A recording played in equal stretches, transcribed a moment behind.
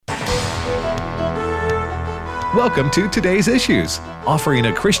Welcome to Today's Issues, offering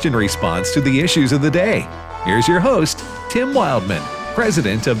a Christian response to the issues of the day. Here's your host, Tim Wildman,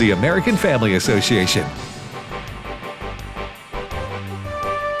 President of the American Family Association.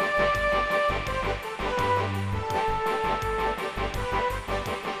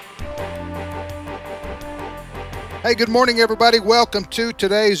 Hey, good morning, everybody. Welcome to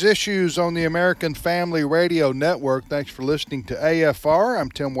Today's Issues on the American Family Radio Network. Thanks for listening to AFR. I'm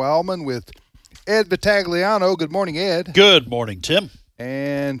Tim Wildman with Ed Vitagliano. Good morning, Ed. Good morning, Tim.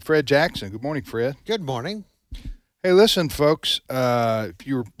 And Fred Jackson. Good morning, Fred. Good morning. Hey, listen, folks, if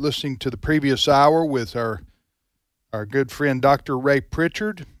you were listening to the previous hour with our good friend Dr. Ray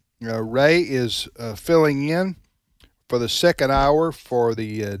Pritchard, Ray is filling in for the second hour for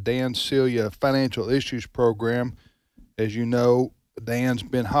the Dan Celia Financial Issues Program. As you know, Dan's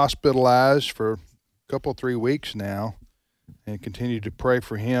been hospitalized for a couple, 3 weeks now, and continue to pray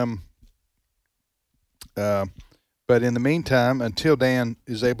for him. But in the meantime, until Dan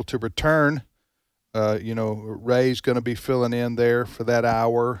is able to return, Ray's going to be filling in there for that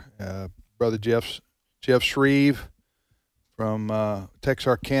hour. Brother Jeff Shreve from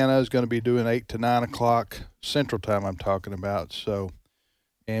Texarkana is going to be doing 8 to 9 o'clock Central Time, I'm talking about. So,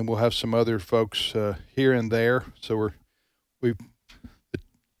 and we'll have some other folks here and there. So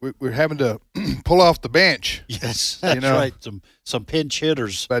we're having to pull off the bench. Yes, that's right. Some pinch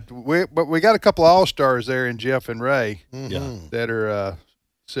hitters. But we got a couple of all-stars there in Jeff and Ray that are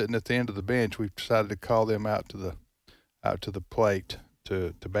sitting at the end of the bench. We've decided to call them out to the plate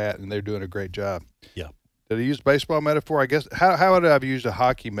to bat, and they're doing a great job. Yeah. Did I use a baseball metaphor? I guess how would I have used a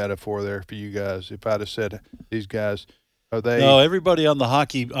hockey metaphor there for you guys? If I'd have said these guys, are they? No, everybody on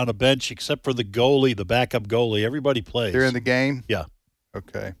a bench except for the goalie, the backup goalie. Everybody plays. They're in the game. Yeah.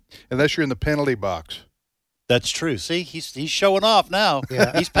 Okay. Unless you're in the penalty box. That's true. See, he's showing off now.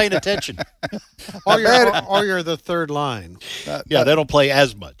 Yeah. He's paying attention. or you're the third line. They don't play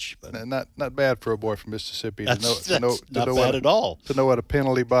as much. But. Not bad for a boy from Mississippi Not bad at all. To know what a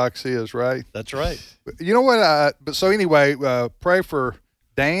penalty box is, right? That's right. You know what? Pray for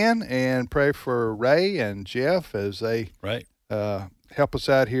Dan and pray for Ray and Jeff as they help us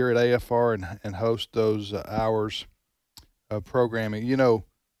out here at AFR and host those hours of programming.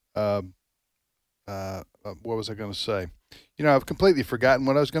 What was I going to say? I've completely forgotten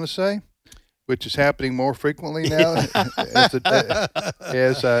what I was going to say, which is happening more frequently now. To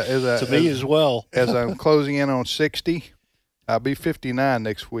me as well. As I'm closing in on 60, I'll be 59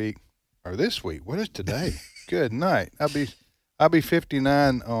 next week or this week. What is today? Good night. I'll be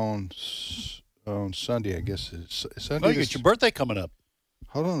 59 on Sunday. I guess it's Sunday. Oh, you got your birthday coming up.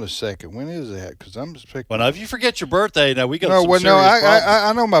 Hold on a second. When is that? Because I'm expecting. Well, now, if you forget your birthday, now we got some serious problems.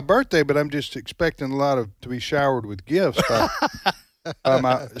 I know my birthday, but I'm just expecting to be showered with gifts,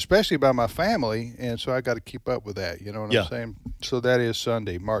 especially by my family, and so I got to keep up with that. You know what I'm saying? So that is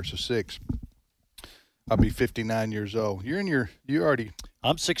Sunday, March the 6th. I'll be 59 years old. You already.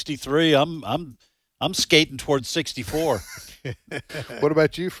 I'm 63. I'm skating towards 64. What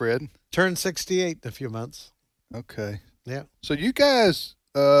about you, Fred? Turn 68 in a few months. Okay. Yeah. So you guys,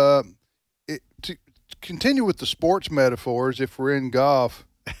 to continue with the sports metaphors, if we're in golf,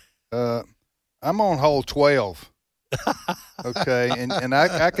 I'm on hole 12. Okay, and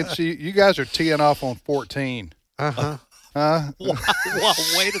I can see you guys are teeing off on 14. Uh-huh. Huh? Well,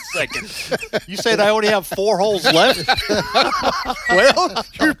 wait a second. You said I only have 4 holes left? Well,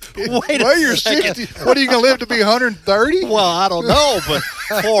 you're 60. What, are you going to live to be 130? Well, I don't know, but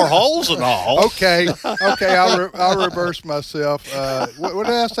 4 holes and all. Okay, I'll reverse myself. What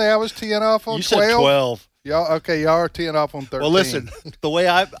did I say? I was teeing off on 12? You said 12. Y'all are teeing off on 13. Well, listen, the way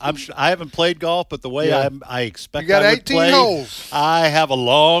I haven't played golf, but the way I expect you got I would 18 play, holes. I have a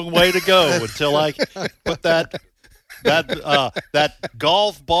long way to go until I put that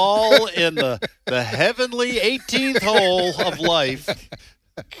golf ball in the heavenly 18th hole of life.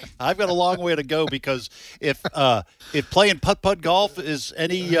 I've got a long way to go because if playing putt-putt golf is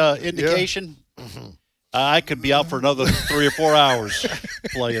any indication, I could be out for another 3 or 4 hours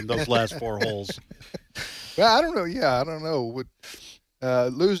playing those last 4 holes. Well, I don't know. Yeah, I don't know.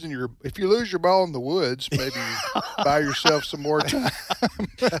 If you lose your ball in the woods, maybe you buy yourself some more time.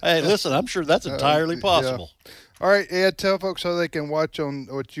 Hey, listen, I'm sure that's entirely possible. Yeah. All right, Ed, tell folks how they can watch on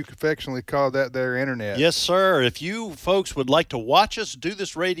what you affectionately call their internet. Yes, sir. If you folks would like to watch us do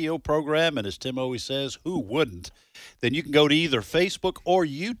this radio program, and as Tim always says, who wouldn't, then you can go to either Facebook or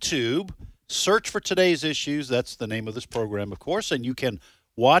YouTube, search for Today's Issues. That's the name of this program, of course, and you can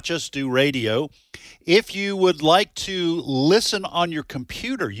watch us do radio. If you would like to listen on your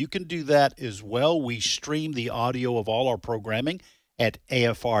computer, you can do that as well. We stream the audio of all our programming at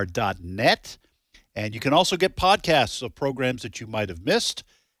afr.net. And you can also get podcasts of programs that you might have missed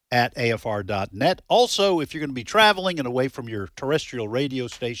at afr.net. Also, if you're going to be traveling and away from your terrestrial radio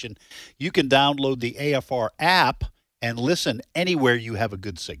station, you can download the AFR app and listen anywhere you have a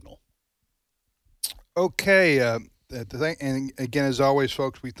good signal. Okay. And again, as always,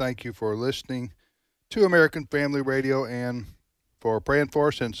 folks, we thank you for listening to American Family Radio and for praying for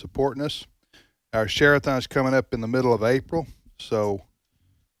us and supporting us. Our share-a-thon is coming up in the middle of April, so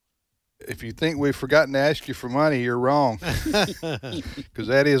if you think we've forgotten to ask you for money, you're wrong, because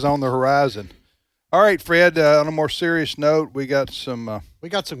that is on the horizon. All right, Fred, on a more serious note, we got some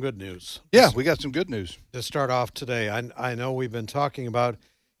good news. Yeah, we got some good news. To start off today, I know we've been talking about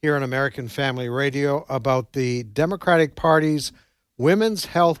here on American Family Radio about the Democratic Party's Women's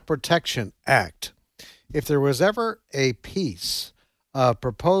Health Protection Act. If there was ever a piece of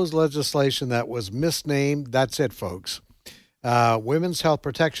proposed legislation that was misnamed, that's it, folks. Women's Health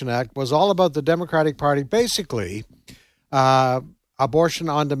Protection Act was all about the Democratic Party, basically abortion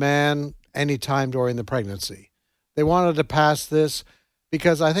on demand anytime during the pregnancy. They wanted to pass this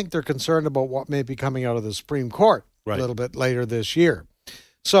because I think they're concerned about what may be coming out of the Supreme Court a little bit later this year.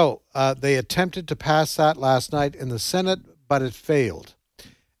 So they attempted to pass that last night in the Senate, but it failed.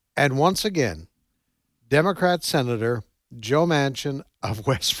 And once again, Democrat Senator Joe Manchin of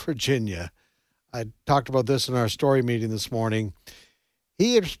West Virginia, I talked about this in our story meeting this morning,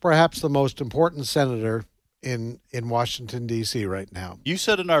 he is perhaps the most important senator in Washington, D.C. right now. You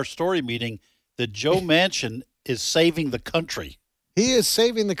said in our story meeting that Joe Manchin is saving the country. He is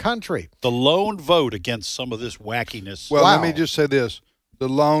saving the country. The lone vote against some of this wackiness. Well, let me just say this. The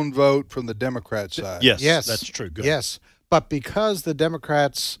lone vote from the Democrat side. Yes, that's true. Good. Yes, but because the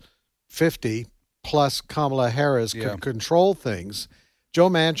Democrats, 50 plus Kamala Harris, could control things, Joe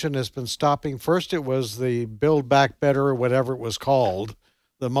Manchin has been stopping. First, it was the Build Back Better, or whatever it was called,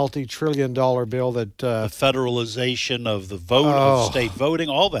 the multi-trillion-dollar bill that the federalization of the vote, of state voting,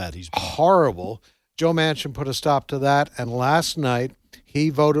 all that. He's horrible. Joe Manchin put a stop to that, and last night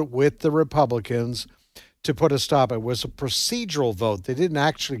he voted with the Republicans to put a stop. It was a procedural vote. They didn't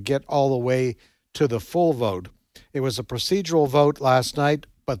actually get all the way to the full vote. It was a procedural vote last night,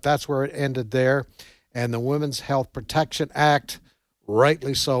 but that's where it ended there. And the Women's Health Protection Act,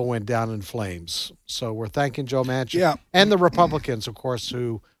 rightly so, went down in flames. So we're thanking Joe Manchin and the Republicans, of course,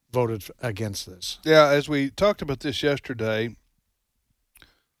 who voted against this. Yeah, as we talked about this yesterday,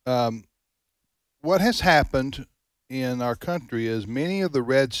 what has happened in our country is many of the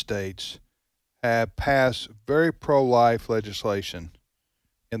red states have passed very pro-life legislation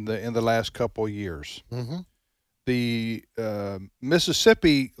in the last couple of years. Mm-hmm. The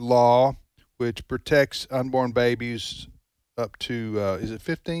Mississippi law, which protects unborn babies up to, is it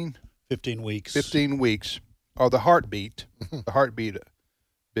 15? 15 weeks. 15 weeks, or the heartbeat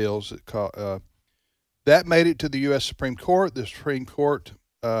bills that made it to the U.S. Supreme Court. The Supreme Court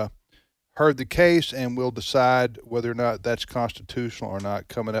heard the case and will decide whether or not that's constitutional or not,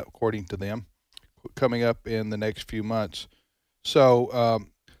 coming up, according to them, coming up in the next few months. So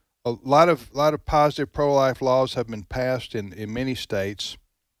a lot of positive pro-life laws have been passed in many states,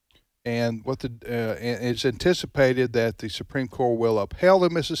 and it's anticipated that the Supreme Court will upheld the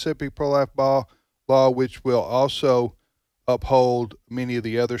Mississippi pro-life law, which will also uphold many of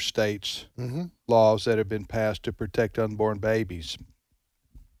the other states' laws that have been passed to protect unborn babies.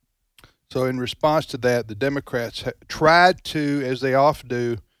 So in response to that, the Democrats tried to, as they often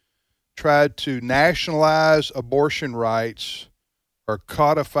do, nationalize abortion rights or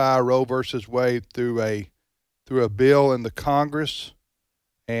codify Roe versus Wade through a bill in the Congress.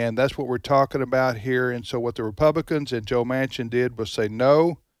 And that's what we're talking about here. And so what the Republicans and Joe Manchin did was say,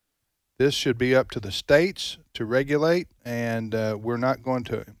 no, this should be up to the states to regulate, and we're not going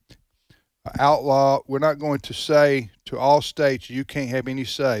to we're not going to say to all states, you can't have any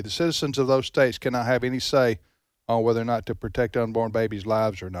say. The citizens of those states cannot have any say on whether or not to protect unborn babies'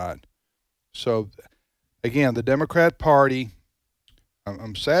 lives or not. So, again, the Democrat Party,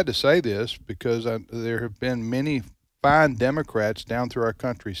 I'm sad to say this because there have been many fine Democrats down through our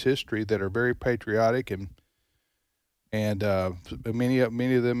country's history that are very patriotic, and many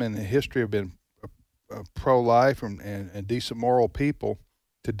of them in the history have been pro-life and decent moral people.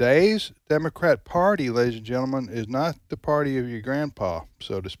 Today's Democrat Party, ladies and gentlemen, is not the party of your grandpa,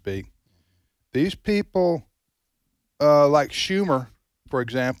 so to speak. These people, like Schumer, for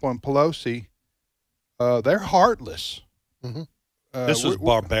example, and Pelosi, they're heartless. Mm-hmm. This was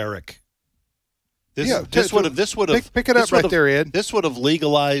barbaric. This would have pick it up right there, Ed. This would have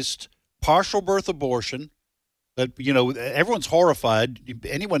legalized partial birth abortion. That, everyone's horrified.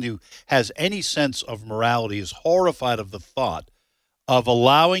 Anyone who has any sense of morality is horrified of the thought of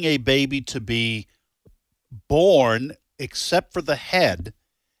allowing a baby to be born except for the head,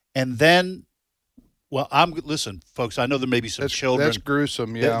 and then, well, listen, folks, I know there may be some children. That's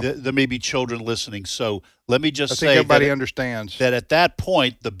gruesome, yeah. There may be children listening, so let me just say I think everybody understands that at that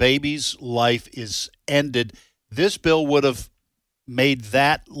point, the baby's life is ended. This bill would have made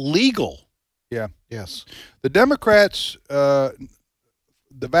that legal. Yeah. Yes. The Democrats, the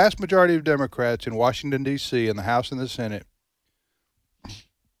vast majority of Democrats in Washington, D.C., in the House and the Senate,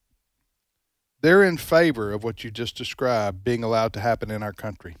 they're in favor of what you just described being allowed to happen in our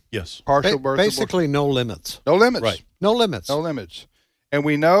country. Yes. Partial birth Basically, no limits. No limits. Right. No limits. No limits. And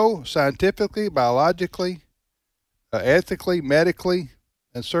we know scientifically, biologically, ethically, medically,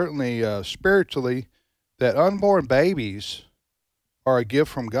 and certainly spiritually that unborn babies are a gift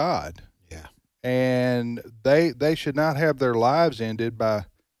from God. Yeah. And they should not have their lives ended by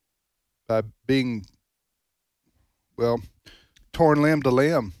being, well, torn limb to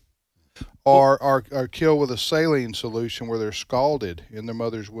limb. Or killed with a saline solution where they're scalded in their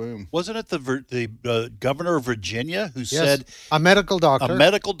mother's womb. Wasn't it the governor of Virginia who Yes. said A medical doctor. a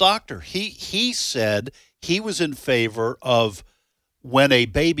medical doctor? He said he was in favor of when a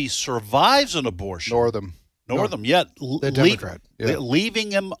baby survives an abortion. Northam. Yet The Democrat. Yeah. leaving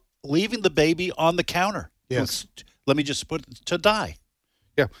the baby on the counter. Yes. Let me just put to die.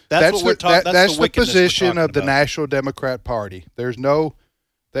 Yeah, That's what we're talking. That's the wickedness we're position talking of the about. National Democrat Party. There's no,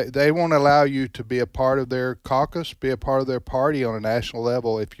 they won't allow you to be a part of their caucus, be a part of their party on a national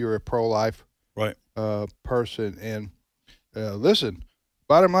level if you're a pro-life Right. person. And listen,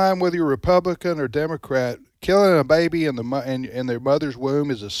 bottom line, whether you're Republican or Democrat, killing a baby in their mother's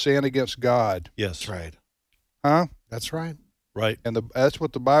womb is a sin against God. Yes. That's right. Huh? That's right. Right. And that's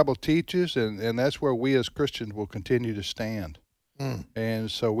what the Bible teaches, and that's where we as Christians will continue to stand. Mm.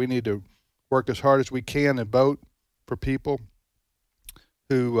 And so we need to work as hard as we can and vote for people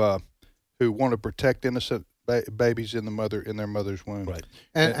who want to protect innocent babies in their mother's womb. Right.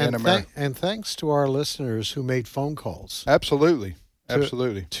 in America. And thanks to our listeners who made phone calls Absolutely.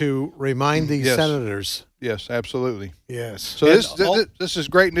 Absolutely. to remind these Yes. senators. Yes, absolutely. Yes. So this is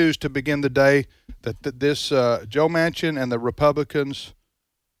great news to begin the day that this Joe Manchin and the Republicans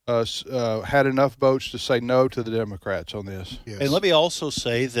had enough votes to say no to the Democrats on this. Yes. And let me also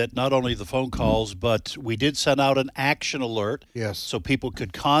say that not only the phone calls, but we did send out an action alert Yes. so people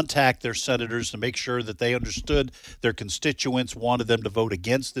could contact their senators to make sure that they understood their constituents wanted them to vote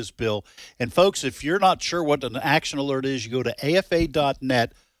against this bill. And folks, if you're not sure what an action alert is, you go to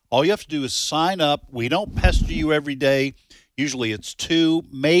afa.net. All you have to do is sign up. We don't pester you every day. Usually it's 2,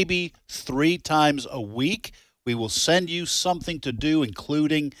 maybe 3 times a week. We will send you something to do,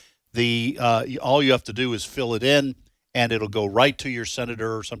 including all you have to do is fill it in, and it'll go right to your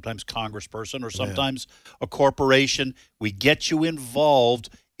senator or sometimes congressperson or sometimes a corporation. We get you involved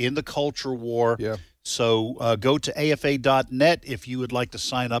in the culture war. Yeah. So go to afa.net if you would like to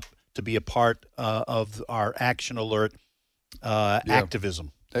sign up to be a part of our Action Alert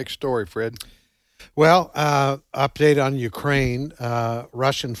activism. Next story, Fred. Well, update on Ukraine.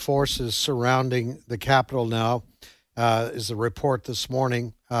 Russian forces surrounding the capital now is a report this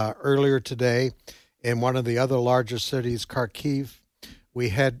morning. Earlier today, in one of the other larger cities, Kharkiv, we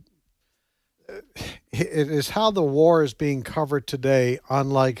had. It is how the war is being covered today,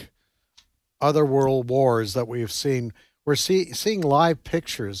 unlike other world wars that we've seen. We're seeing live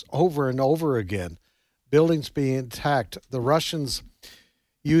pictures over and over again, buildings being attacked. The Russians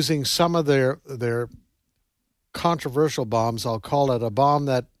using some of their controversial bombs. I'll call it a bomb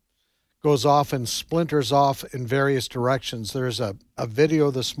that goes off and splinters off in various directions. There's a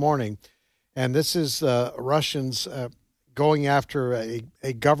video this morning, and this is Russians going after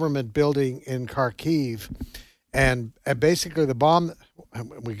a government building in Kharkiv, and basically the bomb,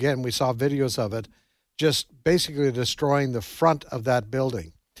 again, we saw videos of it, just basically destroying the front of that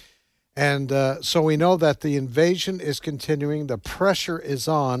building. And so we know that the invasion is continuing, the pressure is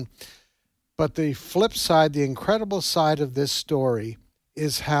on, but the flip side, the incredible side of this story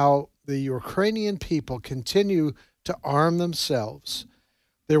is how the Ukrainian people continue to arm themselves.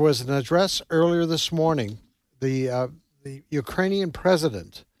 There was an address earlier this morning. The Ukrainian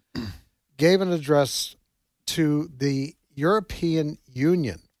president gave an address to the European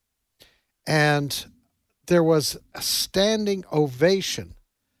Union, and there was a standing ovation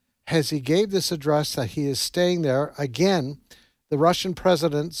as he gave this address that he is staying there. Again, the Russian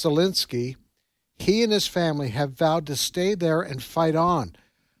President Zelensky, he and his family have vowed to stay there and fight on.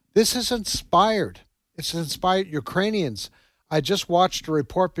 This is inspired. It's inspired Ukrainians. I just watched a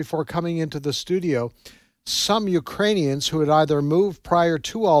report before coming into the studio. Some Ukrainians who had either moved prior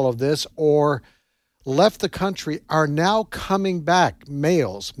to all of this or left the country are now coming back.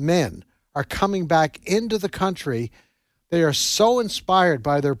 Males, men, are coming back into the country. They are so inspired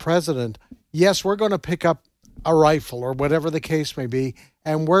by their president. Yes, we're going to pick up a rifle or whatever the case may be,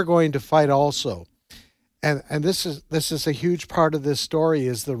 and we're going to fight also. And this is a huge part of this story,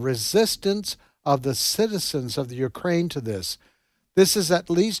 is the resistance of the citizens of the Ukraine to this. This is at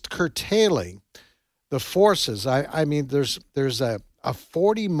least curtailing the forces. I mean, there's a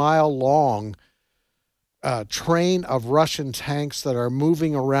 40-mile long train of Russian tanks that are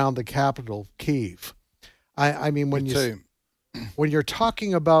moving around the capital, Kyiv. I mean, when you're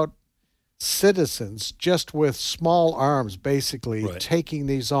talking about citizens just with small arms, basically taking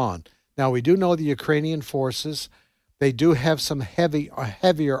these on. Now, we do know the Ukrainian forces, they do have some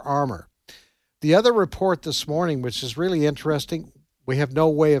heavier armor. The other report this morning, which is really interesting, we have no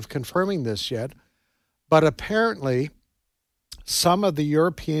way of confirming this yet, but apparently some of the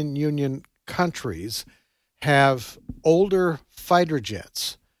European Union countries have older fighter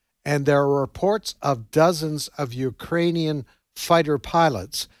jets, and there are reports of dozens of Ukrainian fighter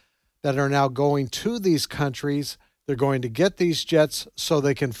pilots that are now going to these countries. They're going to get these jets so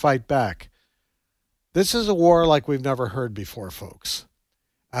they can fight back. This is a war like we've never heard before, folks.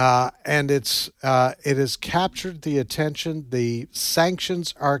 And it has captured the attention. The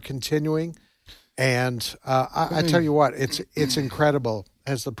sanctions are continuing. And I tell you what, it's incredible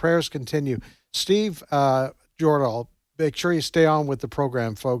as the prayers continue. Steve Jordahl, make sure you stay on with the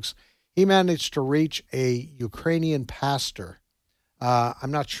program, folks. He managed to reach a Ukrainian pastor, I'm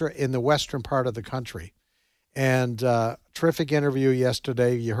not sure, in the western part of the country. And terrific interview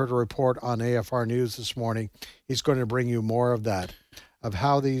yesterday. You heard a report on AFR News this morning. He's going to bring you more of that, of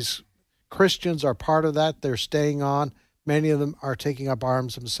how these Christians are part of that. They're staying on. Many of them are taking up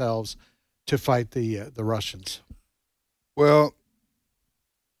arms themselves to fight the Russians. Well,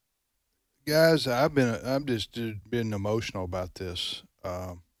 guys, I'm just been emotional about this.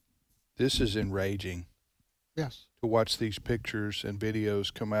 This is enraging. Yes. To watch these pictures and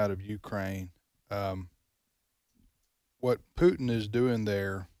videos come out of Ukraine. What Putin is doing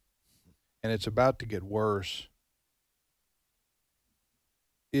there, and it's about to get worse,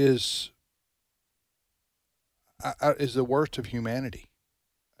 is the worst of humanity,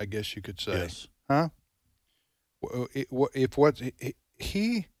 I guess you could say. Yes. Huh? If what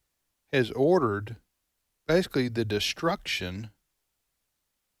he has ordered, basically the destruction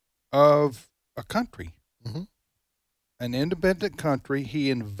of a country. Mm-hmm. An independent country. He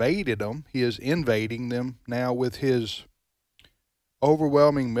invaded them. He is invading them now with his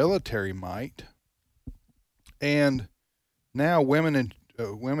overwhelming military might, and now women and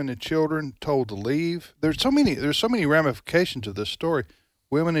children told to leave. There's so many ramifications of this story.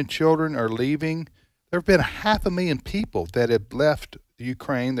 Women and children are leaving. There have been 500,000 people that have left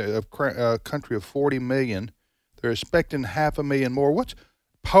Ukraine, a country of 40 million. They're expecting 500,000 more. What's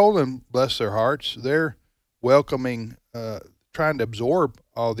Poland? Bless their hearts. They're welcoming, trying to absorb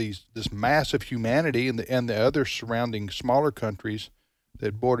all this massive humanity and the other surrounding smaller countries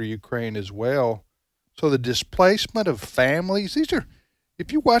that border Ukraine as well. So the displacement of families,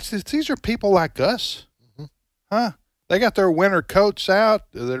 if you watch this, these are people like us. Mm-hmm. Huh? They got their winter coats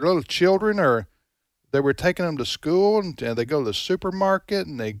out, their little children, or they were taking them to school, and they go to the supermarket,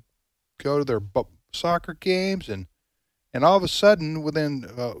 and they go to their soccer games, and all of a sudden, within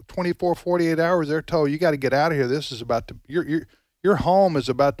 24, 48 hours, they're told, you got to get out of here. This is about to, your home is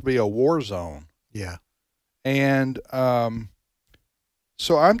about to be a war zone. Yeah. And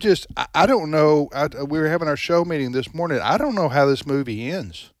so I don't know. We were having our show meeting this morning. I don't know how this movie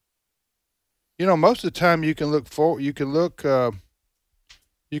ends. You know, most of the time you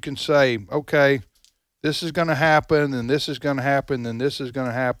can say, okay, this is going to happen, and this is going to happen, and this is going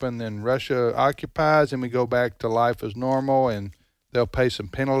to happen, and Russia occupies, and we go back to life as normal, and they'll pay some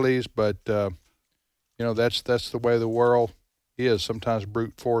penalties. But that's the way the world is. Sometimes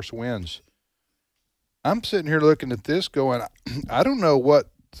brute force wins. I'm sitting here looking at this going, I don't know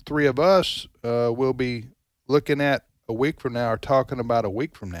what the three of us will be looking at a week from now or talking about a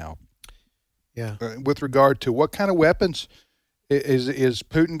week from now. Yeah. With regard to what kind of weapons is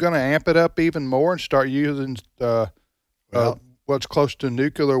Putin going to amp it up even more and start using what's close to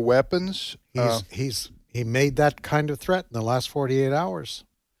nuclear weapons? He made that kind of threat in the last 48 hours.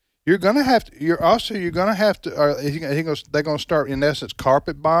 You're going to have to. They're going to start, in essence,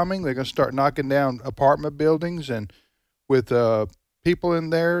 carpet bombing. They're going to start knocking down apartment buildings and with people in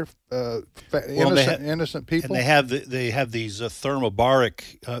there, innocent people. And they have these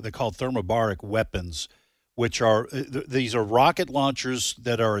thermobaric. They're called thermobaric weapons, which are these are rocket launchers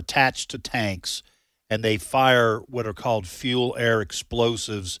that are attached to tanks, and they fire what are called fuel air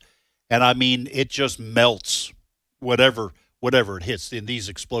explosives. And I mean, it just melts whatever whatever it hits. And these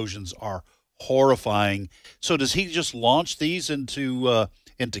explosions are horrifying. So does he just launch these into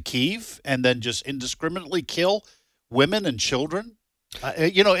Kyiv and then just indiscriminately kill women and children?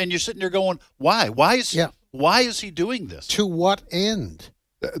 And you're sitting there going, why? Why is he doing this? To what end?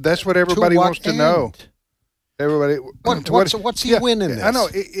 That's what everybody wants to know. Everybody, what's he winning this? I know.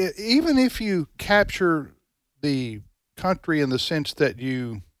 Even if you capture the country in the sense that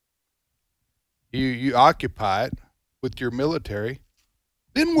you occupy it with your military,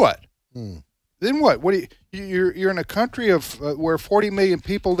 then what? Then what? What do you're in a country of where 40 million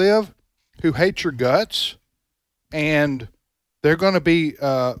people live who hate your guts, and they're going to be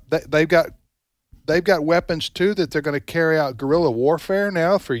they've got weapons too that they're going to carry out guerrilla warfare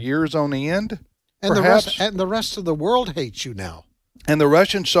now for years on end. And the rest of the world hates you now. And the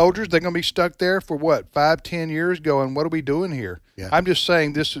Russian soldiers, they're going to be stuck there for what, 5-10 years, going, what are we doing here? Yeah. I'm just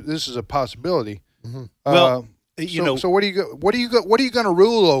saying this is a possibility. Mm-hmm. So what are you going to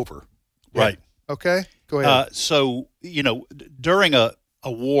rule over? Right. Okay. Go ahead. During a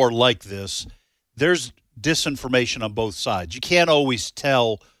war like this, there's disinformation on both sides. You can't always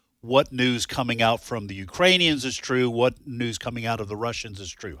tell what news coming out from the Ukrainians is true, what news coming out of the Russians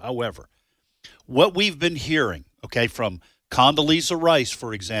is true. However, what we've been hearing, from Condoleezza Rice,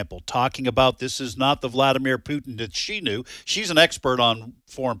 for example, talking about this is not the Vladimir Putin that she knew. She's an expert on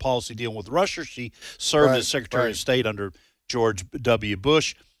foreign policy dealing with Russia. She served as Secretary of State under George W.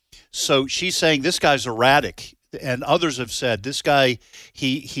 Bush. So she's saying this guy's erratic, and others have said this guy,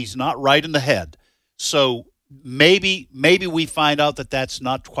 he's not right in the head. So maybe we find out that that's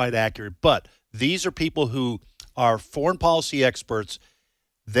not quite accurate. But these are people who are foreign policy experts.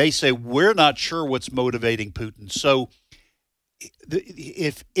 They say we're not sure what's motivating Putin. So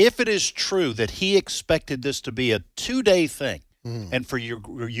if it is true that he expected this to be a 2-day thing, and for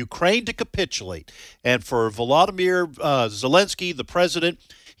Ukraine to capitulate, and for Volodymyr Zelensky, the president,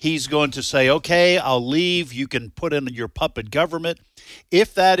 he's going to say, okay, I'll leave. You can put in your puppet government.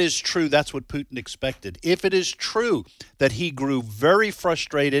 If that is true, that's what Putin expected. If it is true that he grew very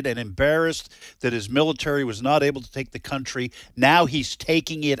frustrated and embarrassed that his military was not able to take the country, now he's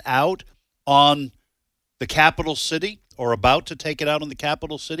taking it out on the capital city, or about to take it out on the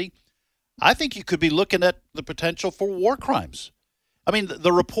capital city, I think you could be looking at the potential for war crimes. I mean,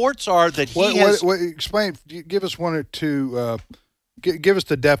 the reports are that he has... Explain, give us one or two... Give us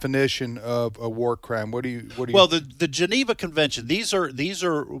the definition of a war crime. What do you? Well, the Geneva Convention. These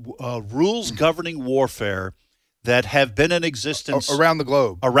are rules governing warfare that have been in existence around the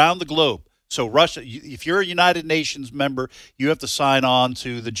globe. Around the globe. So Russia, if you're a United Nations member, you have to sign on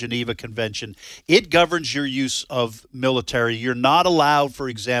to the Geneva Convention. It governs your use of military. You're not allowed, for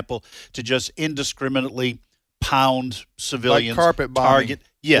example, to just indiscriminately pound civilians, like carpet bombing, target.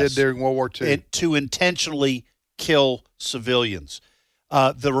 Yes, during World War II, to intentionally kill civilians.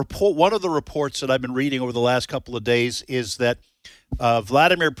 One of the reports that I've been reading over the last couple of days is that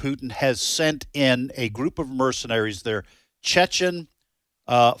Vladimir Putin has sent in a group of mercenaries. They're Chechen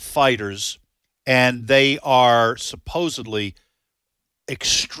fighters, and they are supposedly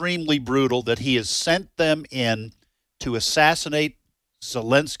extremely brutal, that he has sent them in to assassinate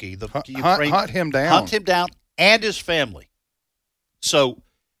Zelensky, hunt him down, and his family. So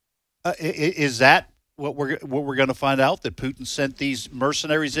is that what we're going to find out, that Putin sent these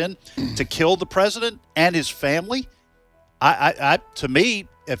mercenaries in to kill the president and his family? To me,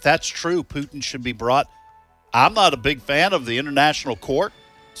 if that's true, Putin should be brought. I'm not a big fan of the international court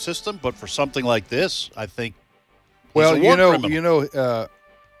system, but for something like this, I think. Well, criminal.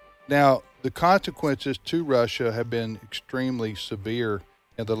 Now the consequences to Russia have been extremely severe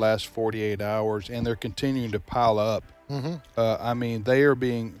in the last 48 hours, and they're continuing to pile up. I mean,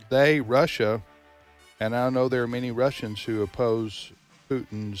 Russia. And I know there are many Russians who oppose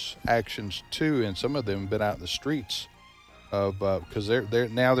Putin's actions too, and some of them have been out in the streets because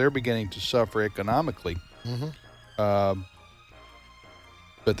they're beginning to suffer economically. But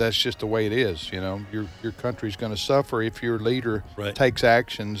that's just the way it is. Your country's going to suffer if your leader takes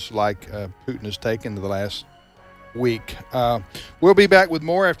actions like Putin has taken the last week. We'll be back with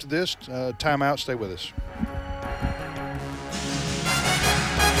more after this. Time out. Stay with us.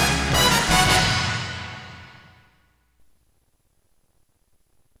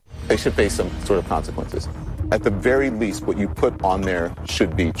 They should face some sort of consequences. At the very least, what you put on there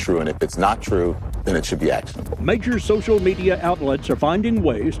should be true, and if it's not true, then it should be actionable. Major social media outlets are finding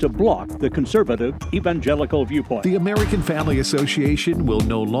ways to block the conservative evangelical viewpoint. The American Family Association will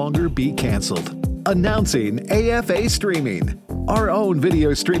no longer be canceled. Announcing AFA Streaming, our own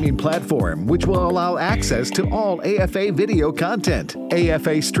video streaming platform, which will allow access to all AFA video content.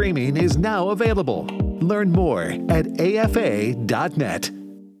 AFA Streaming is now available. Learn more at afa.net.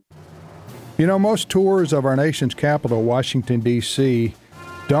 You know, most tours of our nation's capital, Washington, D.C.,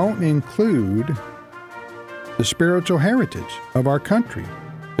 don't include the spiritual heritage of our country,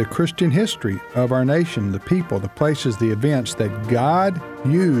 the Christian history of our nation, the people, the places, the events that God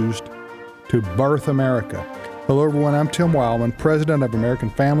used to birth America. Hello, everyone. I'm Tim Wildman, president of American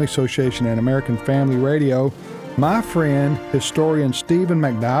Family Association and American Family Radio. My friend, historian Stephen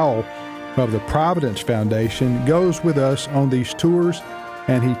McDowell of the Providence Foundation goes with us on these tours,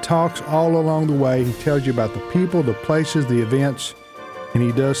 and he talks all along the way. He tells you about the people, the places, the events, and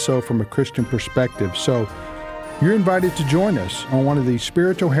he does so from a Christian perspective. So you're invited to join us on one of these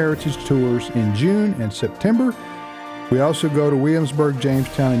spiritual heritage tours in June and September. We also go to Williamsburg,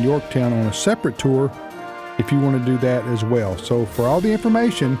 Jamestown, and Yorktown on a separate tour if you want to do that as well. So for all the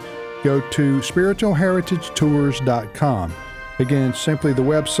information, go to spiritualheritagetours.com. Again, simply the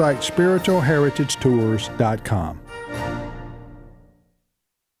website spiritualheritagetours.com.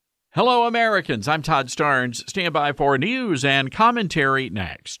 Hello, Americans. I'm Todd Starnes. Stand by for news and commentary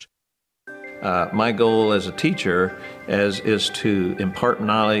next. My goal as a teacher is to impart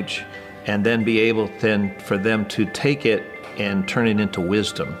knowledge and then be able then for them to take it and turn it into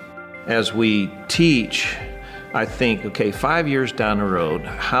wisdom. As we teach, I think, okay, 5 years down the road,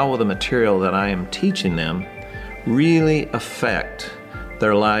 how will the material that I am teaching them really affect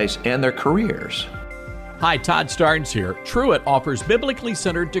their lives and their careers? Hi, Todd Starnes here. Truett offers biblically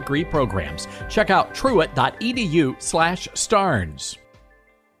centered degree programs. Check out truett.edu/Starnes.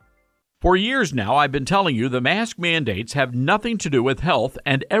 For years now, I've been telling you the mask mandates have nothing to do with health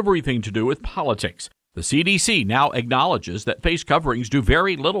and everything to do with politics. The CDC now acknowledges that face coverings do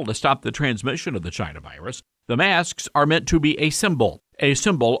very little to stop the transmission of the China virus. The masks are meant to be a symbol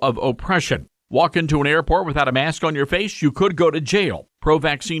of oppression. Walk into an airport without a mask on your face, you could go to jail.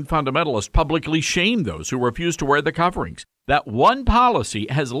 Pro-vaccine fundamentalists publicly shame those who refuse to wear the coverings. That one policy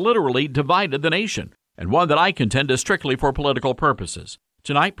has literally divided the nation, and one that I contend is strictly for political purposes.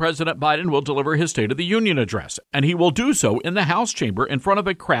 Tonight, President Biden will deliver his State of the Union address, and he will do so in the House chamber in front of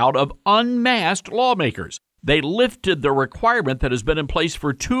a crowd of unmasked lawmakers. They lifted the requirement that has been in place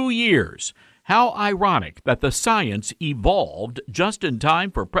for 2 years. How ironic that the science evolved just in time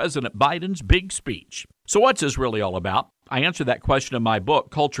for President Biden's big speech. So what's this really all about? I answer that question in my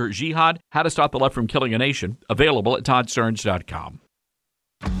book, Culture Jihad, How to Stop the Left from Killing a Nation, available at ToddStarnes.com.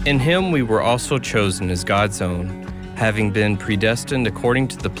 In him we were also chosen as God's own, having been predestined according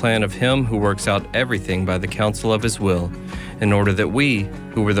to the plan of him who works out everything by the counsel of his will, in order that we,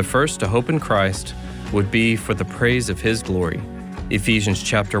 who were the first to hope in Christ, would be for the praise of his glory. Ephesians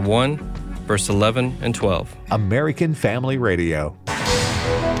chapter 1, verse 11 and 12. American Family Radio.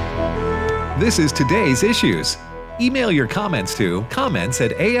 This is today's issues. Email your comments to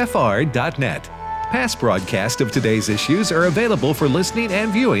comments@afr.net. Past broadcasts of today's issues are available for listening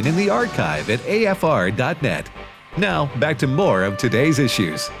and viewing in the archive at afr.net. Now, back to more of today's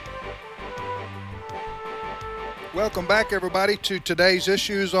issues. Welcome back, everybody, to today's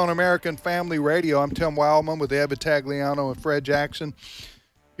issues on American Family Radio. I'm Tim Wildman with Ed Vitagliano and Fred Jackson.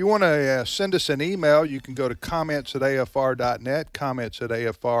 If you want to send us an email, you can go to comments@afr.net,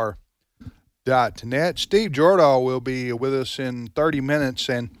 comments@afr.net. Steve Jordahl will be with us in 30 minutes,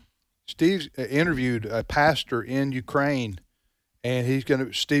 and Steve's interviewed a pastor in Ukraine, and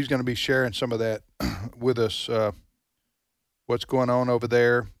Steve's going to be sharing some of that with us, what's going on over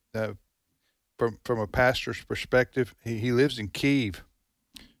there from a pastor's perspective. He lives in Kyiv,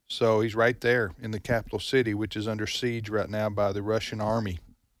 so he's right there in the capital city, which is under siege right now by the Russian army.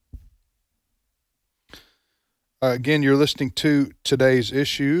 Again, you're listening to today's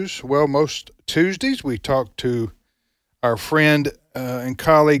issues. Well, most Tuesdays we talk to our friend and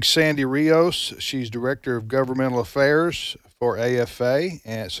colleague Sandy Rios. She's Director of Governmental Affairs for AFA,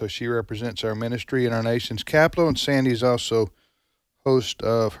 and so she represents our ministry in our nation's capital. And Sandy's also host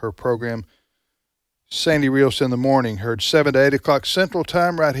of her program, Sandy Rios in the Morning, heard 7 to 8 o'clock Central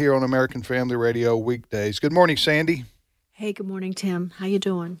Time right here on American Family Radio weekdays. Good morning, Sandy. Hey, good morning, Tim. How you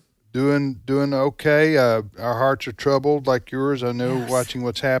doing? Doing okay. Our hearts are troubled like yours. I know, yes. Watching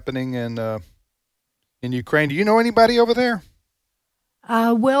what's happening in Ukraine. Do you know anybody over there?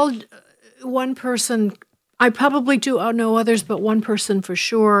 Well, one person, I probably do know others, but one person for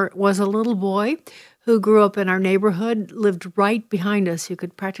sure was a little boy who grew up in our neighborhood, lived right behind us. You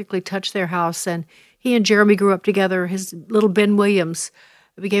could practically touch their house, and he and Jeremy grew up together. His little Ben Williams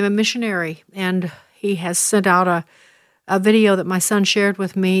became a missionary, and he has sent out a video that my son shared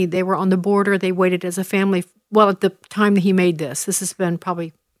with me. They were on the border. They waited as a family. Well, at the time that he made this has been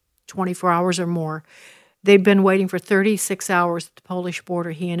probably 24 hours or more. They'd been waiting for 36 hours at the Polish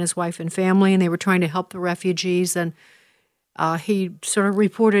border, he and his wife and family, and they were trying to help the refugees. And he sort of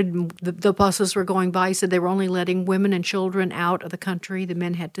reported the buses were going by. He said they were only letting women and children out of the country. The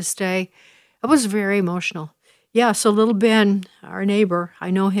men had to stay. It was very emotional. Yeah, so little Ben, our neighbor,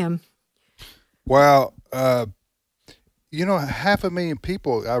 I know him. Well, 500,000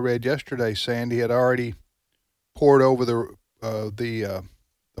 people, I read yesterday, Sandy, had already poured over the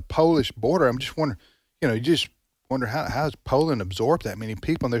Polish border. I'm just wondering, you just wonder how does Poland absorb that many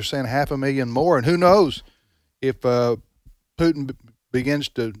people? And they're saying 500,000 more. And who knows if Putin begins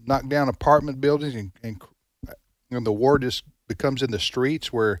to knock down apartment buildings and the war just becomes in the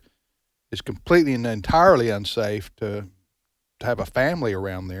streets where it's completely and entirely unsafe to have a family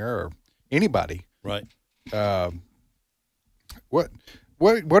around there or anybody. Right.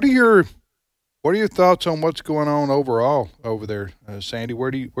 What are your thoughts on what's going on overall over there, Sandy?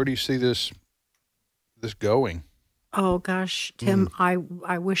 Where do you see this going? Oh gosh, Tim, I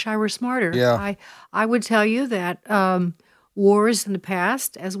wish I were smarter. Yeah. I would tell you that wars in the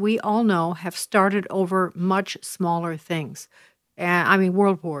past, as we all know, have started over much smaller things.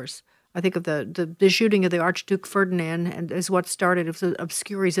 World wars. I think of the shooting of the Archduke Ferdinand and is what started. It was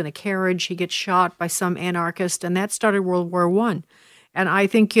obscure. He's in a carriage. He gets shot by some anarchist, and that started World War I. And I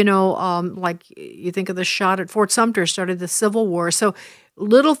think, like you think of the shot at Fort Sumter started the Civil War. So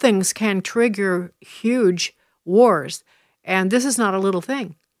little things can trigger huge wars. And this is not a little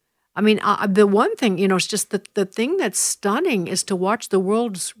thing. The one thing, it's just the thing that's stunning is to watch the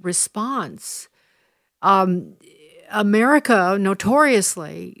world's response. America,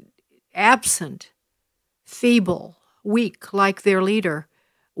 notoriously absent, feeble, weak, like their leader,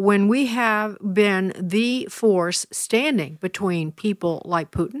 when we have been the force standing between people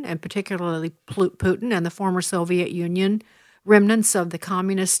like Putin, and particularly Putin and the former Soviet Union, remnants of the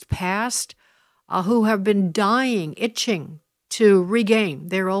communist past, who have been dying, itching to regain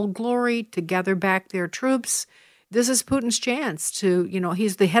their old glory, to gather back their troops. This is Putin's chance to,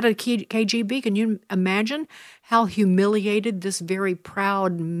 he's the head of KGB. Can you imagine how humiliated this very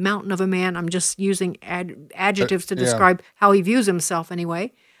proud mountain of a man, I'm just using adjectives to describe how he views himself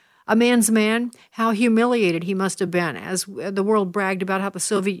anyway, a man's man, how humiliated he must have been as the world bragged about how the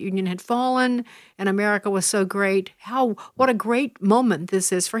Soviet Union had fallen and America was so great. What a great moment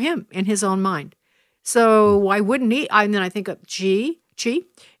this is for him in his own mind. So why wouldn't he? And then I think of Xi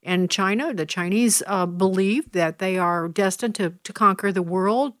and China. The Chinese believe that they are destined to conquer the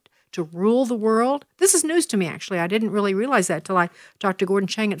world, to rule the world. This is news to me, actually. I didn't really realize that till I talked to Gordon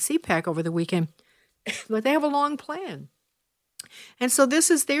Chang at CPAC over the weekend. But they have a long plan. And so this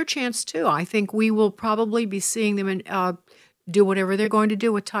is their chance, too. I think we will probably be seeing them do whatever they're going to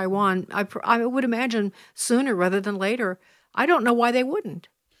do with Taiwan. I would imagine sooner rather than later. I don't know why they wouldn't.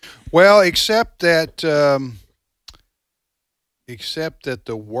 Well, except that the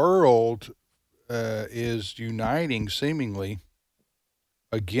world is uniting seemingly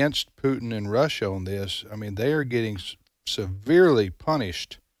against Putin and Russia on this. They are getting severely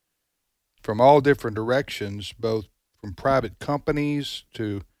punished from all different directions, both from private companies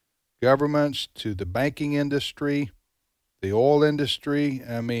to governments to the banking industry, the oil industry.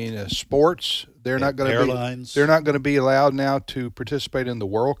 Sports. They're not going airlines. They're not going to be allowed now to participate in the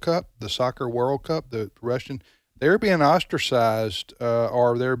World Cup, the soccer World Cup. The Russian. They're being ostracized,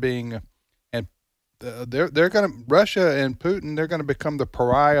 or they're being, and they're going to, Russia and Putin, they're going to become the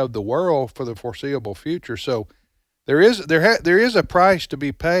pariah of the world for the foreseeable future. So there is a price to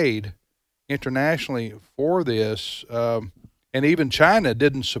be paid internationally for this, and even China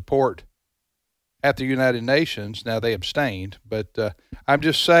didn't support at the United Nations. Now they abstained, but I'm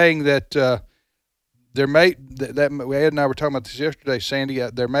just saying that there may that Ed and I were talking about this yesterday, Sandy.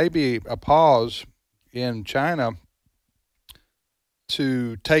 There may be a pause in China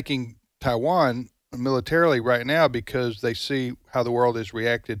to taking Taiwan militarily right now because they see how the world has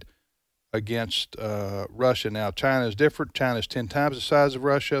reacted against Russia. Now, China is different. China is 10 times the size of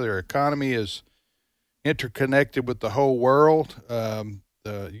Russia. Their economy is interconnected with the whole world.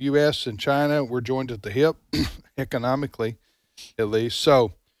 The U.S. and China, we're joined at the hip, economically, at least.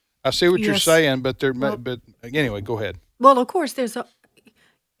 So I see what you're saying, but but anyway, go ahead. Well, of course, there's a,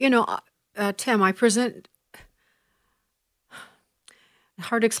 Tim, I present.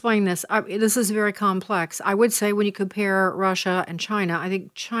 Hard to explain this. This is very complex. I would say when you compare Russia and China, I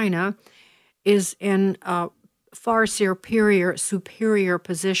think China is in a far superior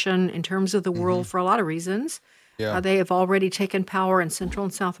position in terms of the world for a lot of reasons. Yeah. They have already taken power in Central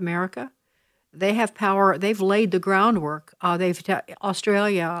and South America. They have power. They've laid the groundwork.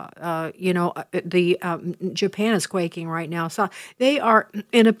 Australia, Japan is quaking right now. So they are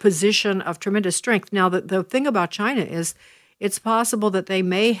in a position of tremendous strength. Now, the thing about China is it's possible that they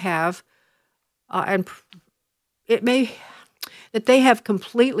may have, that they have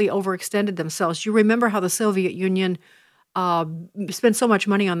completely overextended themselves. You remember how the Soviet Union spent so much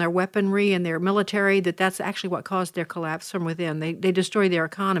money on their weaponry and their military that's actually what caused their collapse from within. They destroyed their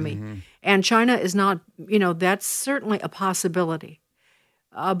economy. Mm-hmm. And China is not, that's certainly a possibility.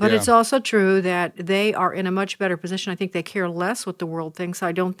 But it's also true that they are in a much better position. I think they care less what the world thinks.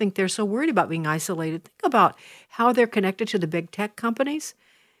 I don't think they're so worried about being isolated. Think about how they're connected to the big tech companies.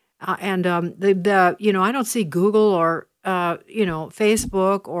 I don't see Google or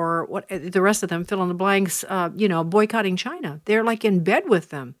Facebook or what the rest of them, fill in the blanks, boycotting China. They're like in bed with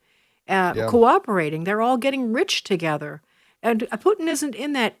them, cooperating. They're all getting rich together. And Putin isn't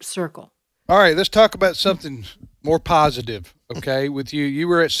in that circle. All right, let's talk about something more positive, okay, with you. You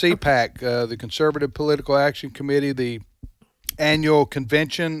were at CPAC, the Conservative Political Action Committee, the annual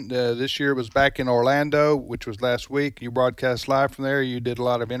convention. This year was back in Orlando, which was last week. You broadcast live from there. You did a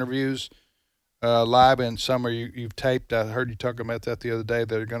lot of interviews live, and some you've taped. I heard you talking about that the other day.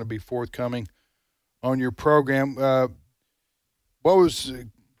 That are going to be forthcoming on your program. What was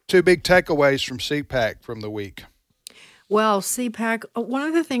two big takeaways from CPAC from the week? Well, CPAC, one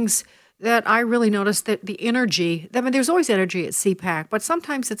of the things that I really noticed that the energy, there's always energy at CPAC, but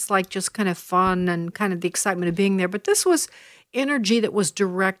sometimes it's like just kind of fun and kind of the excitement of being there. But this was energy that was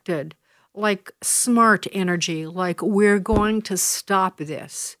directed, like smart energy, like we're going to stop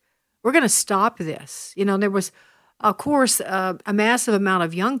this. We're going to stop this. There was, of course, a massive amount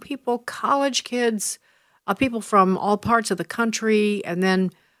of young people, college kids, people from all parts of the country, and then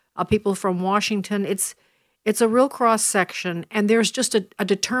people from Washington. It's a real cross-section, and there's just a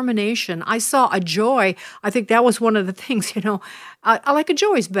determination. I saw a joy. I think that was one of the things, I like a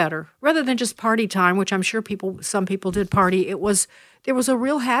joy's better. Rather than just party time, which I'm sure some people did party, there was a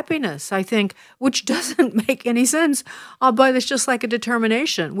real happiness, I think, which doesn't make any sense, but it's just like a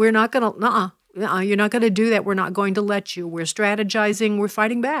determination. We're not going to, you're not going to do that. We're not going to let you. We're strategizing. We're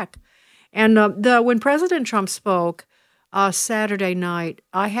fighting back. And when President Trump spoke Saturday night,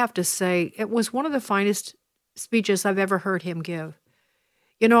 I have to say it was one of the finest speeches I've ever heard him give.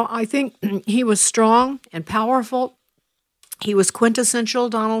 I think he was strong and powerful. He was quintessential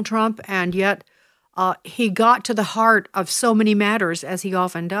Donald Trump, and yet he got to the heart of so many matters, as he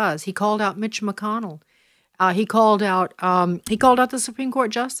often does. He called out Mitch McConnell. He called out the Supreme Court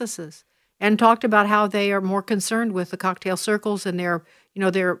justices and talked about how they are more concerned with the cocktail circles and they're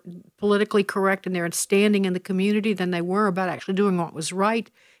politically correct and they're standing in the community than they were about actually doing what was right.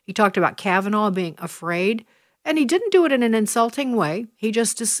 He talked about Kavanaugh being afraid, and he didn't do it in an insulting way. He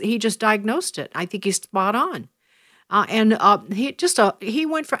just diagnosed it. I think he's spot on. He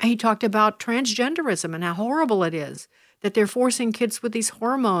talked about transgenderism and how horrible it is that they're forcing kids with these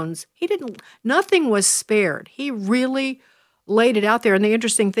hormones. Nothing was spared. He really laid it out there. And the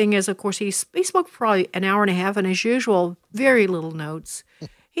interesting thing is, of course, he spoke for probably an hour and a half, and as usual, very little notes.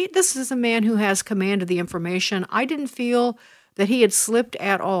 This is a man who has command of the information. I didn't feel that he had slipped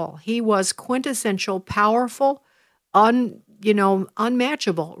at all. He was quintessential, powerful,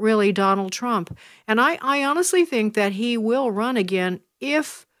 unmatchable, really, Donald Trump. And I honestly think that he will run again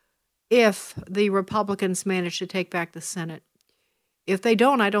if the Republicans manage to take back the Senate. If they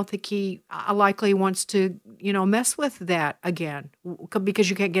don't, I don't think he likely wants to, mess with that again, because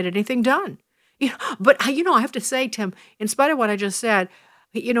you can't get anything done. But I have to say, Tim, in spite of what I just said,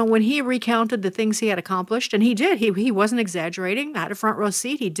 when he recounted the things he had accomplished, and he did, he wasn't exaggerating. I had a front row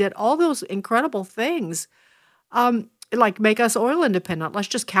seat. He did all those incredible things, like make us oil independent. Let's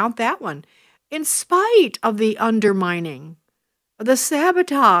just count that one. In spite of the undermining, the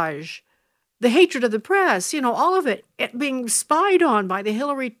sabotage, the hatred of the press, all of it being spied on by the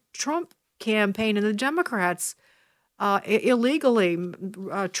Hillary Trump campaign and the Democrats illegally,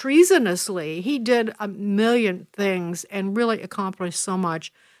 treasonously. He did a million things and really accomplished so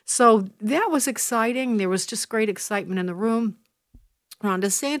much. So that was exciting. There was just great excitement in the room. Ron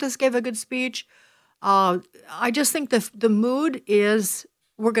DeSantis gave a good speech. I just think the mood is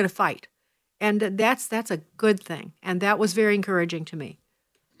we're going to fight. And that's a good thing. And that was very encouraging to me.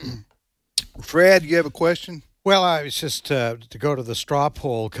 Fred, you have a question? Well, I was just to go to the straw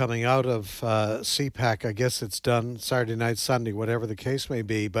poll coming out of CPAC. I guess it's done Saturday night, Sunday, whatever the case may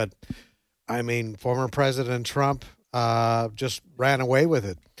be. But, former President Trump just ran away with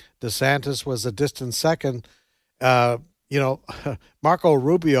it. DeSantis was a distant second. Marco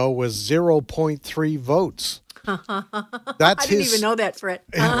Rubio was 0.3 votes. I didn't even know that, Fred.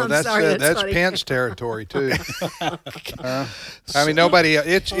 Well, I'm sorry. that's funny. Pence territory too. I mean, nobody.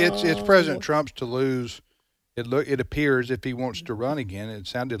 It's President Trump's to lose. It appears if he wants to run again. It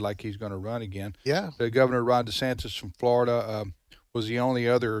sounded like he's going to run again. Yeah. Governor Ron DeSantis from Florida was the only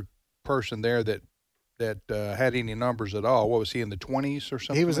other person there that had any numbers at all. What was he, in the 20s or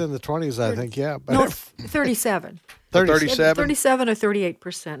something? He was in the 20s, I think. Yeah. But No, 37. 37? 37 or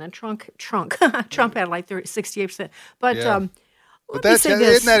 38%. And Trump had like 68%. But Yeah. let But me say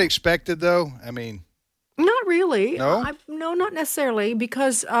this. isn't that expected though? I mean, Not really. No? No, not necessarily,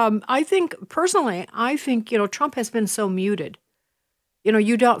 because I think Trump has been so muted.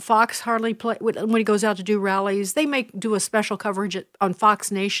 Fox hardly play when he goes out to do rallies. They may do a special coverage on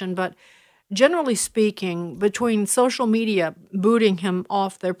Fox Nation, but generally speaking, between social media booting him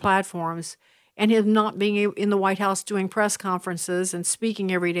off their platforms and him not being in the White House doing press conferences and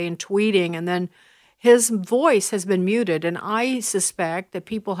speaking every day and tweeting, and then his voice has been muted, and I suspect that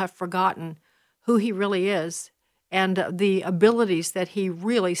people have forgotten who he really is and the abilities that he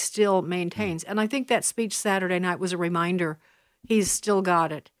really still maintains. And I think that speech Saturday night was a reminder he's still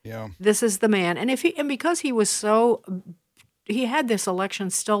got it. yeah. This is the man. And because he had this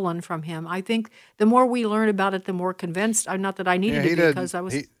election stolen from him, I think the more we learn about it, the more convinced. Not that I needed to be, because I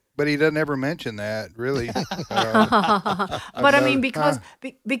was. But he doesn't ever mention that, really. But I mean, because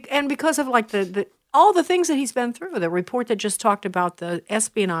of like the all the things that he's been through, the report that just talked about the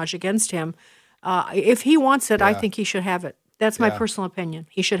espionage against him. If he wants it, I think he should have it. That's my personal opinion.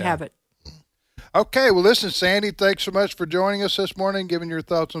 He should have it. Okay, well, listen, Sandy, thanks so much for joining us this morning, giving your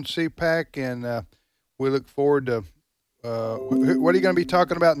thoughts on CPAC, and we look forward to. What are you going to be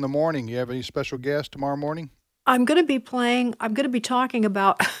talking about in the morning? You have any special guests tomorrow morning? I'm going to be talking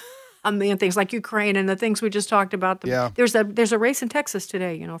about a million things like Ukraine and the things we just talked about. There's a race in Texas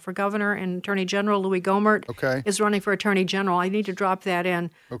today, for governor and attorney general. Louis Gohmert is running for attorney general. I need to drop that in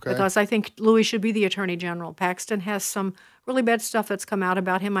because I think Louis should be the attorney general. Paxton has some really bad stuff that's come out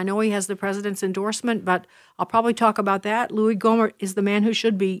about him. I know he has the president's endorsement, but I'll probably talk about that. Louis Gohmert is the man who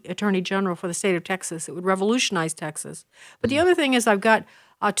should be attorney general for the state of Texas. It would revolutionize Texas. But the other thing is I've got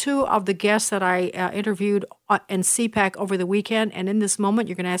two of the guests that I interviewed in CPAC over the weekend, and in this moment,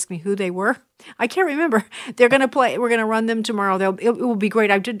 you're going to ask me who they were. I can't remember. They're going to play. We're going to run them tomorrow. It will be great.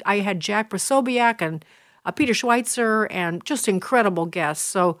 I had Jack Brasobiak and Peter Schweitzer, and just incredible guests.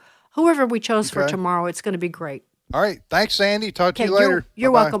 So whoever we chose for tomorrow, it's going to be great. All right. Thanks, Sandy. Talk to you later.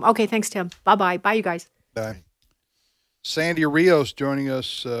 You're welcome. Okay, thanks, Tim. Bye-bye. Bye, you guys. Bye. Sandy Rios joining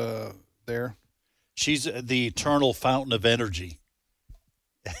us there. She's the eternal fountain of energy.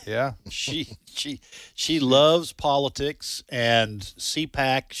 Yeah. She loves politics, and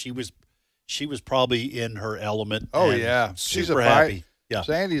CPAC, she was probably in her element. Oh yeah, she's super happy. Yeah,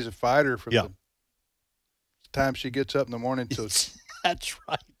 Sandy's a fighter from the time she gets up in the morning to. That's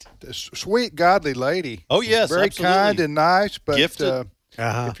right. Sweet, godly lady. Oh yes, very absolutely. kind and nice, but gifted.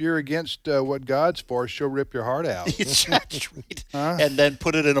 If you're against what God's for, she'll rip your heart out. That's right. And then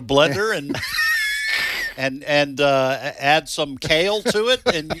put it in a blender and add some kale to it,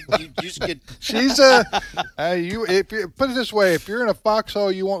 and you just get. She's if you put it this way, if you're in a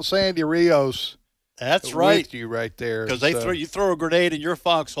foxhole, you want Sandy Rios. That's right. With you right there, because you throw a grenade in your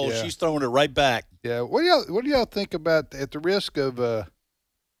foxhole, she's throwing it right back. Yeah. What do y'all think about, at the risk of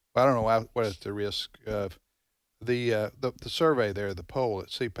I don't know what is the risk of the survey there, the poll at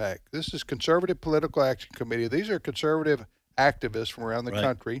CPAC. This is Conservative Political Action Committee. These are conservative activists from around the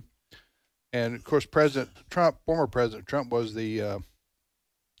country. And, of course, former President Trump was the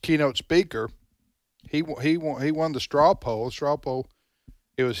keynote speaker. He won the straw poll.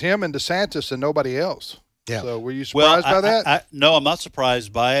 It was him and DeSantis and nobody else. Yeah. So were you surprised by that? No, I'm not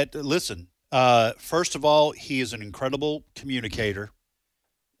surprised by it. Listen, first of all, he is an incredible communicator.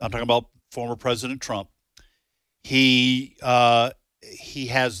 I'm talking about former President Trump. He has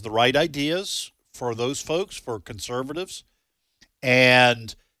the right ideas for those folks, for conservatives,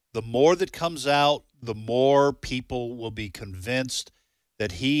 and the more that comes out, the more people will be convinced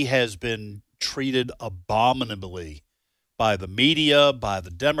that he has been treated abominably by the media, by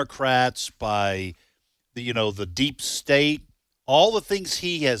the Democrats, by the deep state. All the things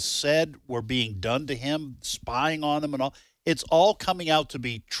he has said were being done to him, spying on him and all. It's all coming out to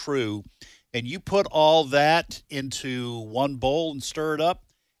be true. And you put all that into one bowl and stir it up,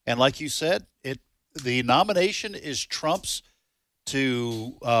 and like you said, the nomination is Trump's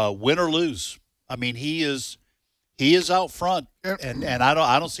to win or lose. I mean, he is out front, and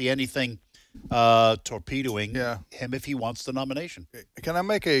I don't see anything torpedoing him if he wants the nomination. Can I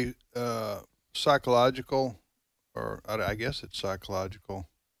make a psychological, or I guess it's psychological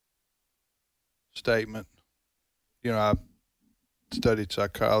statement? I studied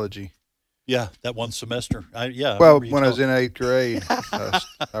psychology. Yeah, that one semester. Well, when I was in 8th grade,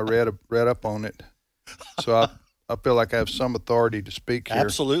 I read up on it, so I feel like I have some authority to speak here.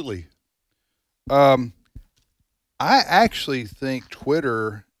 Absolutely. I actually think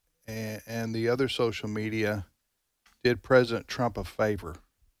Twitter and the other social media did President Trump a favor,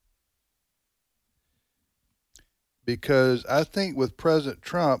 because I think with President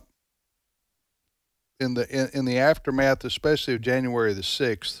Trump, in the aftermath, especially of January the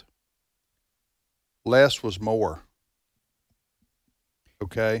 6th, less was more.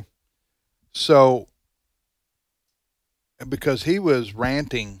 Okay? So, because he was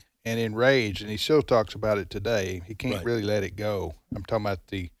ranting and enraged, and he still talks about it today, he can't really let it go. I'm talking about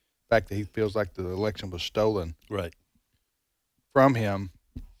the fact that he feels like the election was stolen from him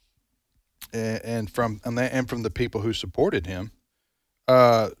and from the people who supported him.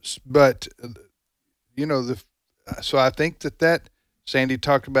 But so I think that Sandy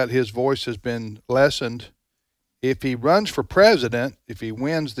talked about his voice has been lessened. If he runs for president, if he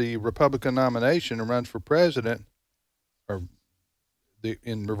wins the Republican nomination and runs for president, or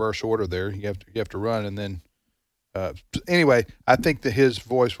in reverse order there, you have to run, and then anyway, I think that his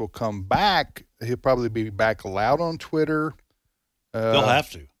voice will come back. He'll probably be back loud on Twitter. They'll have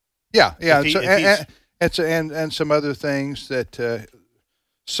to. Yeah. And some other things that.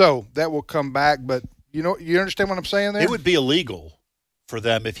 So that will come back, but you understand what I'm saying there? It would be illegal for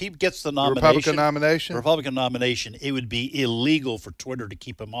them if he gets the nomination. Republican nomination. It would be illegal for Twitter to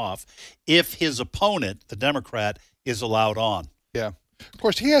keep him off if his opponent, the Democrat, is allowed on. Yeah. Of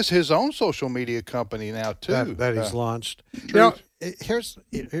course, he has his own social media company now too that he's launched. Here's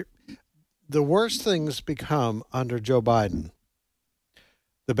the worse things become under Joe Biden,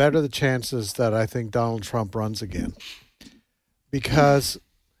 the better the chances that I think Donald Trump runs again, because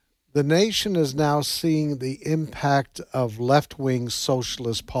the nation is now seeing the impact of left-wing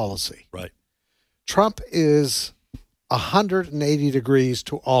socialist policy. Right. Trump is 180 degrees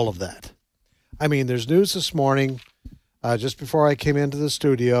to all of that. I mean, there's news this morning, just before I came into the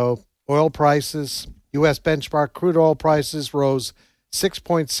studio, oil prices, U.S. benchmark crude oil prices rose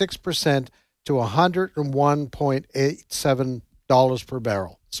 6.6% to $101.87 per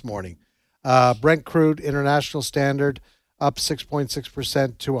barrel this morning. Brent crude international standard up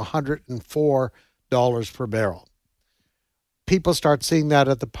 6.6% to $104 per barrel. People start seeing that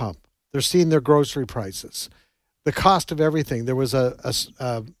at the pump. They're seeing their grocery prices, the cost of everything. There was I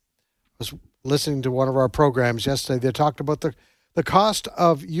was listening to one of our programs yesterday. They talked about the cost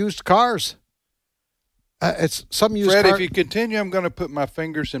of used cars. It's some used Fred, car. if you continue, I'm going to put my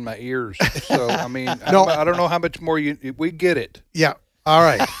fingers in my ears. So, I mean, I don't know how much more we get it. Yeah. All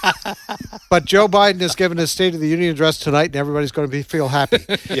right. But Joe Biden has given his State of the Union address tonight, and everybody's going to feel happy.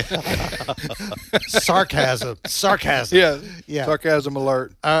 Sarcasm. Yeah. Sarcasm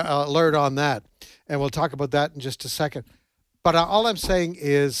alert. Alert on that. And we'll talk about that in just a second. But all I'm saying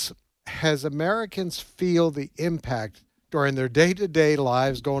is, as Americans feel the impact during their day-to-day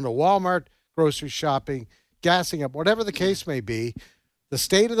lives, going to Walmart, grocery shopping, gassing up, whatever the case may be, the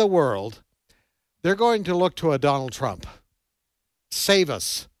state of the world, they're going to look to a Donald Trump. Save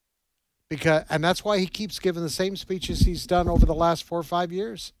us. And that's why he keeps giving the same speeches he's done over the last 4 or 5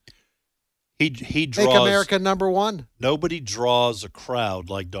 years. He draws. Make America number one. Nobody draws a crowd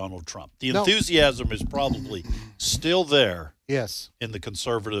like Donald Trump. The enthusiasm is probably still there. Yes. In the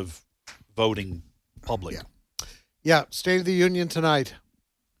conservative voting public. Yeah. State of the Union tonight.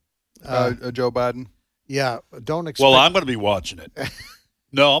 Joe Biden. Yeah. Don't expect. Well, I'm going to be watching it.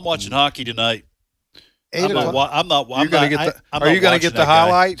 No, I'm watching hockey tonight. Are you going to get the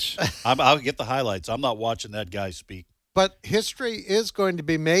highlights? I'll get the highlights. I'm not watching that guy speak. But history is going to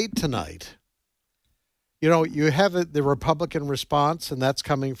be made tonight. You know, you have the Republican response, and that's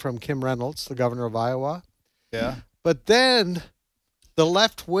coming from Kim Reynolds, the governor of Iowa. Yeah. But then the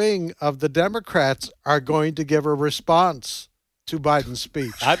left wing of the Democrats are going to give a response to Biden's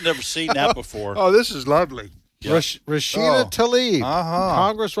speech. I've never seen that before. Oh, this is lovely. Yeah. Rashida Tlaib,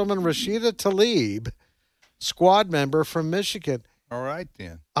 Congresswoman Rashida Tlaib, squad member from Michigan. All right,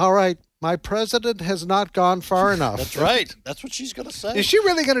 then. All right. My president has not gone far enough. That's right. That's what she's going to say. Is she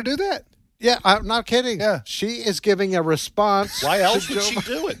really going to do that? Yeah, I'm not kidding. Yeah. She is giving a response. Why else would she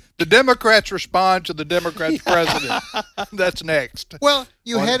do it? The Democrats respond to the Democrats' president. That's next. Well,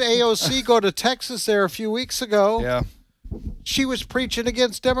 you had AOC go to Texas there a few weeks ago. Yeah. She was preaching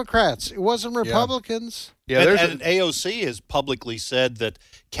against Democrats. It wasn't Republicans. Yeah, and AOC has publicly said that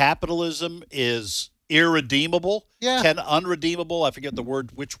capitalism is irredeemable. Yeah. Unredeemable. I forget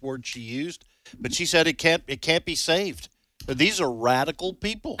which word she used, but she said it can't be saved. But these are radical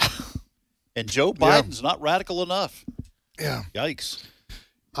people. And Joe Biden's not radical enough. Yeah. Yikes.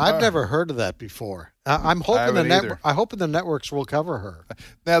 I've never heard of that before. I'm hoping the networks will cover her.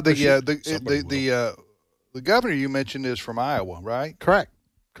 Now the governor you mentioned is from Iowa, right? Correct.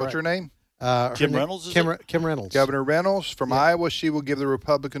 What's her name? Kim Reynolds. Kim Reynolds. Governor Reynolds from Iowa. She will give the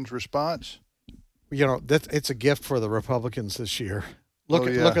Republicans response. You know, it's a gift for the Republicans this year. Look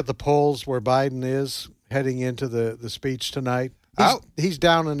at the polls where Biden is heading into the speech tonight. He's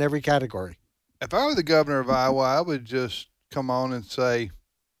down in every category. If I were the governor of Iowa, I would just come on and say,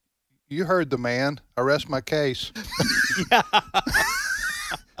 "You heard the man. I rest my case."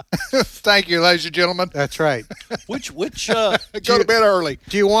 Thank you, ladies and gentlemen. That's right. Which go to bed early.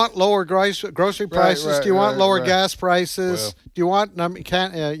 Do you want lower grocery prices? Do you want lower gas prices? Well, do you want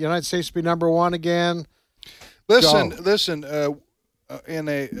United States to be number one again? Listen.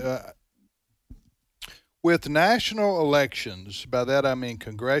 With national elections, by that I mean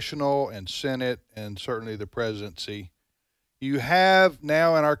congressional and Senate and certainly the presidency, you have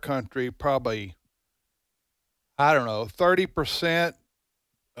now in our country probably, 30%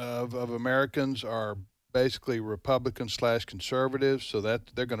 of Americans are basically Republicans / conservatives, so that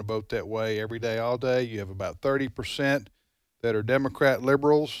they're going to vote that way every day, all day. You have about 30% that are Democrat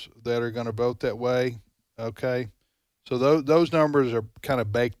liberals that are going to vote that way, okay? So those numbers are kind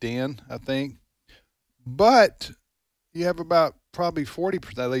of baked in, I think. But you have about probably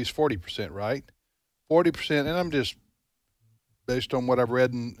 40%, at least 40%, right? 40%, and I'm just, based on what I've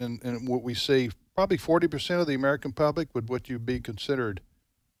read and what we see, probably 40% of the American public would you be considered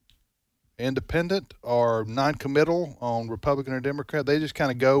independent or non-committal on Republican or Democrat. They just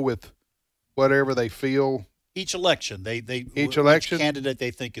kind of go with whatever they feel. Each election, each election candidate they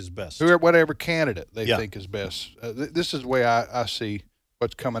think is best. Whatever candidate they think is best. This is the way I see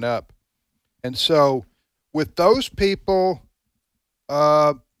what's coming up. And so with those people,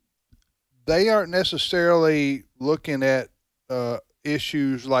 they aren't necessarily looking at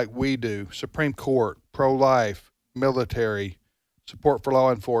issues like we do: Supreme Court, pro-life, military, support for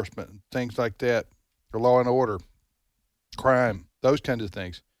law enforcement, things like that, or law and order, crime, those kinds of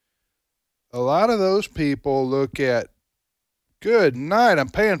things. A lot of those people look at, good night, I'm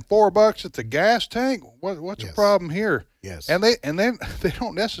paying $4 at the gas tank. What's the problem here? Yes. And then they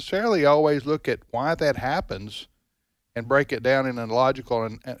don't necessarily always look at why that happens and break it down in a logical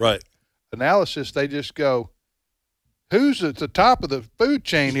analysis. They just go, who's at the top of the food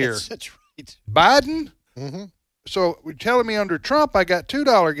chain here? That's right. Biden? Mm-hmm. So you're telling me under Trump I got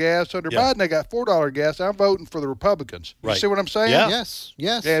 $2 gas, under Biden I got $4 gas. I'm voting for the Republicans. You see what I'm saying? Yeah.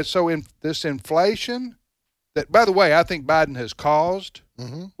 Yes. And so in this inflation that, by the way, I think Biden has caused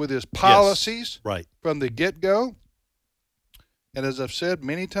with his policies from the get-go. And as I've said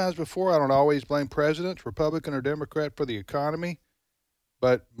many times before, I don't always blame presidents, Republican or Democrat, for the economy,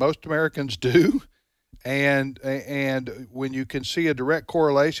 but most Americans do. And when you can see a direct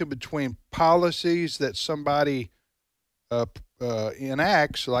correlation between policies that somebody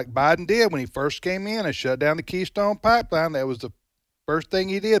enacts, like Biden did when he first came in and shut down the Keystone Pipeline, that was the first thing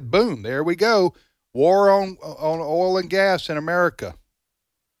he did. Boom, there we go. War on oil and gas in America.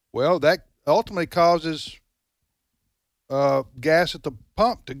 Well, that ultimately causes gas at the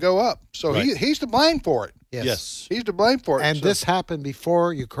pump to go up. So he's to blame for it. Yes. He's to blame for it. And this happened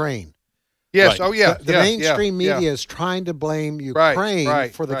before Ukraine. Yes. Right. Oh, yeah. The mainstream media is trying to blame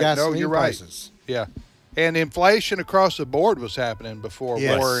Ukraine for the gasoline prices. Yeah. And inflation across the board was happening before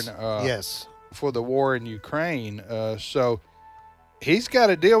before the war in Ukraine. So he's got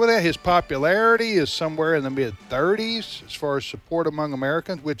to deal with that. His popularity is somewhere in the mid-30s as far as support among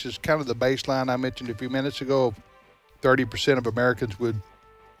Americans, which is kind of the baseline I mentioned a few minutes ago. 30% of Americans would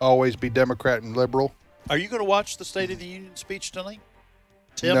always be Democrat and liberal. Are you going to watch the State of the Union speech tonight?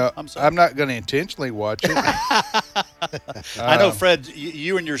 Tim, no, I'm not going to intentionally watch it. I know, Fred.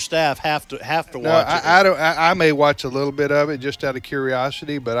 You and your staff have to watch it. I may watch a little bit of it just out of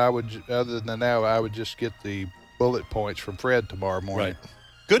curiosity, but I would. Other than that, I would just get the bullet points from Fred tomorrow morning. Right.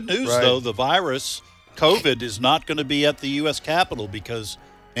 Good news though, the virus, COVID, is not going to be at the U.S. Capitol because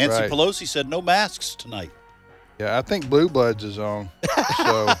Nancy Pelosi said no masks tonight. Yeah, I think Blue Bloods is on,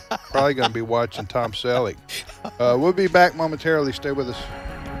 so probably going to be watching Tom Selleck. We'll be back momentarily. Stay with us.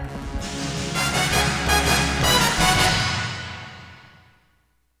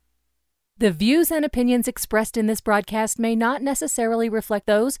 The views and opinions expressed in this broadcast may not necessarily reflect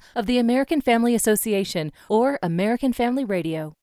those of the American Family Association or American Family Radio.